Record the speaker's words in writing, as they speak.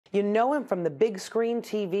You know him from the big screen,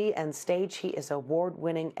 TV, and stage. He is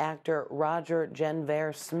award-winning actor Roger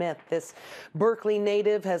Guenvere Smith. This Berkeley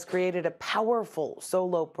native has created a powerful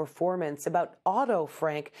solo performance about Otto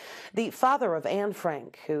Frank, the father of Anne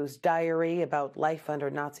Frank, whose diary about life under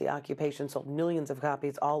Nazi occupation sold millions of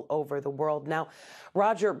copies all over the world. Now,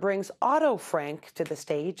 Roger brings Otto Frank to the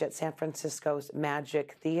stage at San Francisco's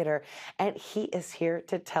Magic Theater, and he is here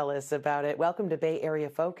to tell us about it. Welcome to Bay Area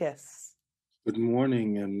Focus. Good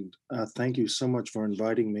morning, and thank you so much for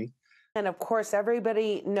inviting me. And of course,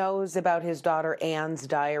 everybody knows about his daughter Anne's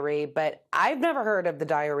diary, but I've never heard of the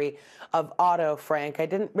diary of Otto Frank. I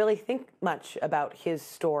didn't really think much about his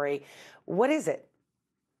story. What is it?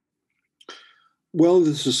 Well,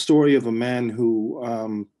 this is a story of a man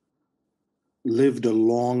who lived a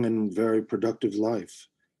long and very productive life.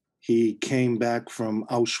 He came back from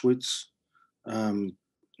Auschwitz, um,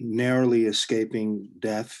 narrowly escaping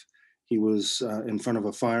death. He was in front of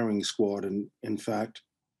a firing squad, in fact,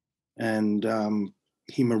 and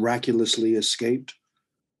he miraculously escaped,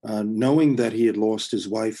 knowing that he had lost his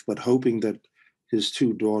wife, but hoping that his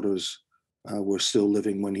two daughters were still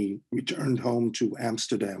living when he returned home to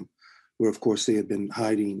Amsterdam, where, of course, they had been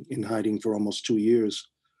in hiding for almost 2 years.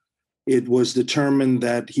 It was determined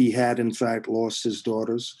that he had, in fact, lost his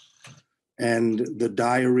daughters, and the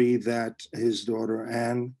diary that his daughter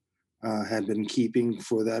Anne had been keeping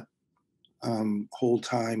for that whole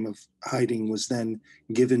time of hiding was then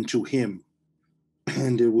given to him.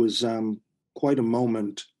 And it was quite a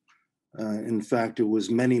moment. In fact, it was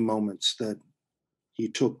many moments that he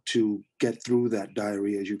took to get through that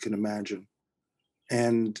diary, as you can imagine.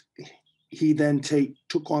 And he then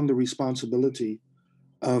took on the responsibility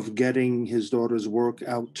of getting his daughter's work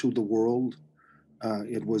out to the world.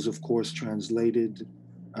 It was, of course, translated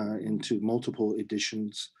into multiple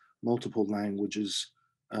editions, multiple languages.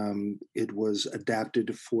 It was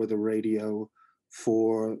adapted for the radio,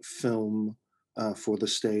 for film, for the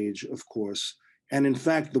stage, of course. And in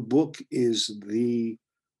fact, the book is the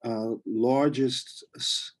largest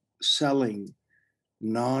selling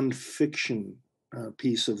nonfiction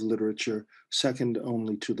piece of literature, second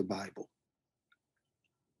only to the Bible.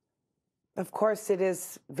 Of course, it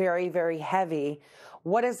is very, very heavy.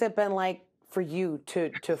 What has it been like for you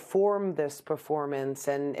to form this performance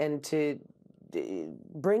and to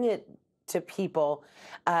bring it to people?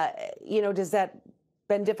 Does that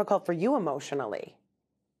been difficult for you emotionally?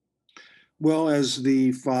 Well, as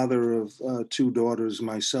the father of two daughters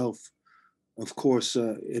myself, of course,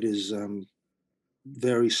 it is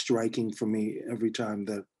very striking for me every time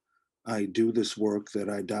that I do this work, that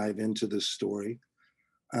I dive into this story.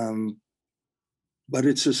 Um, but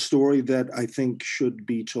it's a story that I think should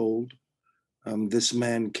be told. This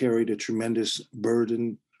man carried a tremendous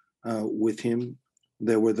burden with him.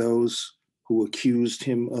 There were those who accused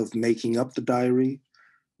him of making up the diary.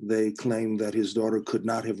 They claimed that his daughter could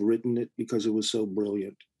not have written it because it was so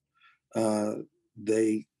brilliant.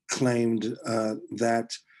 They claimed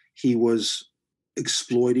that he was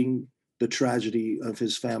exploiting the tragedy of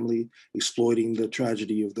his family, exploiting the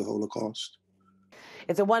tragedy of the Holocaust.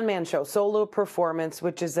 It's a one-man show, solo performance,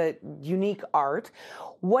 which is a unique art.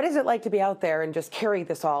 What is it like to be out there and just carry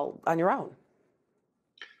this all on your own?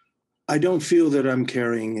 I don't feel that I'm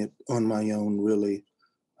carrying it on my own, really.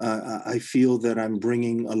 I feel that I'm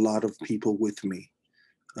bringing a lot of people with me,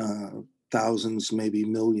 thousands, maybe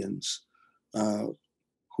millions, uh,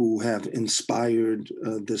 who have inspired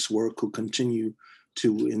this work, who continue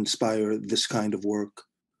to inspire this kind of work.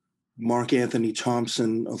 Mark Anthony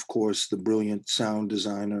Thompson, of course, the brilliant sound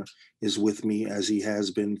designer, is with me as he has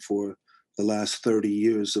been for the last 30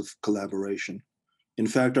 years of collaboration. In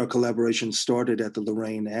fact, our collaboration started at the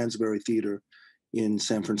Lorraine Hansberry Theater in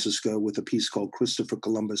San Francisco with a piece called Christopher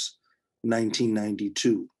Columbus,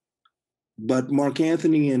 1992. But Mark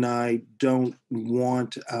Anthony and I don't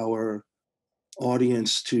want our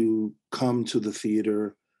audience to come to the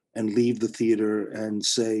theater and leave the theater and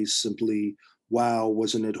say simply, wow,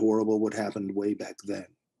 wasn't it horrible what happened way back then?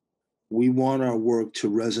 We want our work to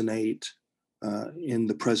resonate in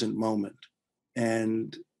the present moment.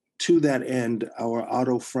 And to that end, our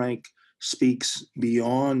Otto Frank speaks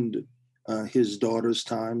beyond his daughter's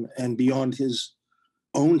time and beyond his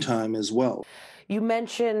own time as well. You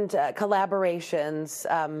mentioned collaborations.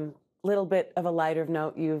 Little bit of a lighter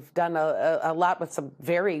note, you've done a lot with some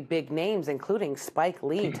very big names, including Spike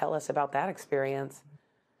Lee. Tell us about that experience.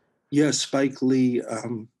 Yes, Spike Lee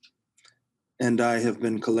and I have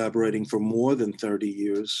been collaborating for more than 30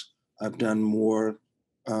 years. I've done more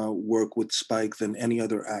work with Spike than any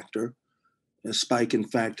other actor. Spike, in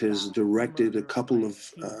fact, has directed a couple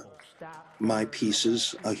of my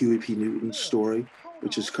pieces, a Huey P. Newton story,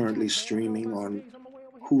 which is currently streaming on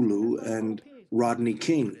Hulu, and Rodney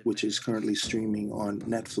King, which is currently streaming on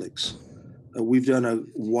Netflix. We've done a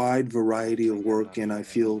wide variety of work, and I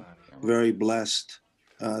feel very blessed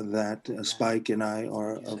that Spike and I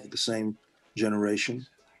are of the same generation,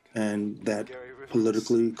 and that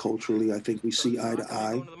politically, culturally, I think we see eye to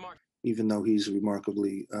eye, even though he's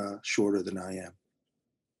remarkably shorter than I am.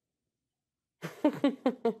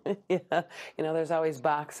 Yeah, there's always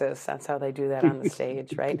boxes. That's how they do that on the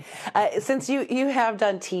stage, right? Since you have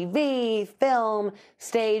done TV, film,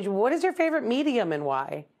 stage, what is your favorite medium and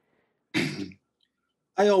why?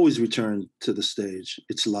 I always return to the stage.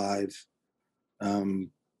 It's live.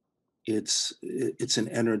 Um, it's an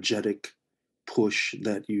energetic push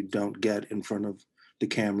that you don't get in front of the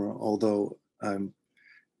camera. Although I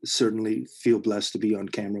certainly feel blessed to be on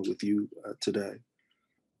camera with you today.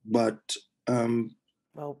 But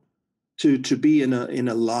Well, to be in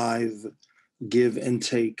a live give and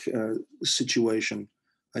take situation,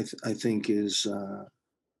 I think is the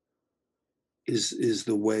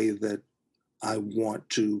way that I want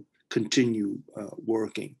to continue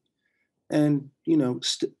working. And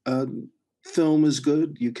film is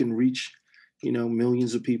good. You can reach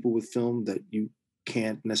millions of people with film that you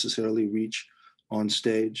can't necessarily reach on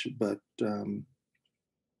stage. But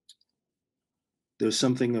there's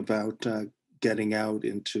something about getting out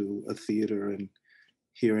into a theater and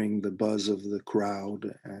hearing the buzz of the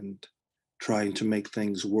crowd and trying to make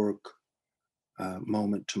things work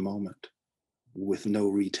moment to moment with no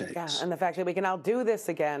retakes. yeah, and the fact that we can all do this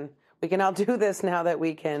again. We can all do this now that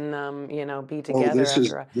we can, be Oh, together this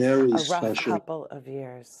is after very a rough special. couple of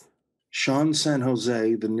years. Sean San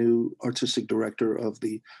Jose, the new artistic director of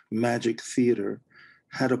the Magic Theater,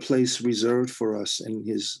 had a place reserved for us in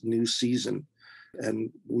his new season. And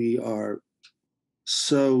we are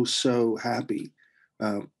so happy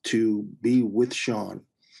to be with Sean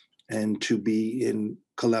and to be in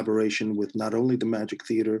collaboration with not only the Magic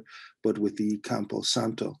Theater, but with the Campo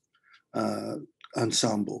Santo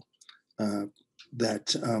ensemble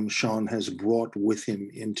that Sean has brought with him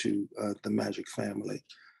into the Magic family.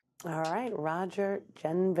 All right, Roger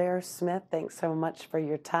Guenvere Smith, thanks so much for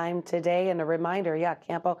your time today. And a reminder,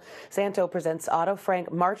 Campo Santo presents Otto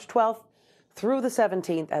Frank March 12th through the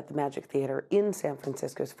 17th at the Magic Theater in San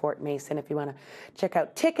Francisco's Fort Mason. If you want to check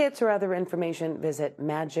out tickets or other information, visit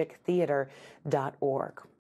magictheater.org.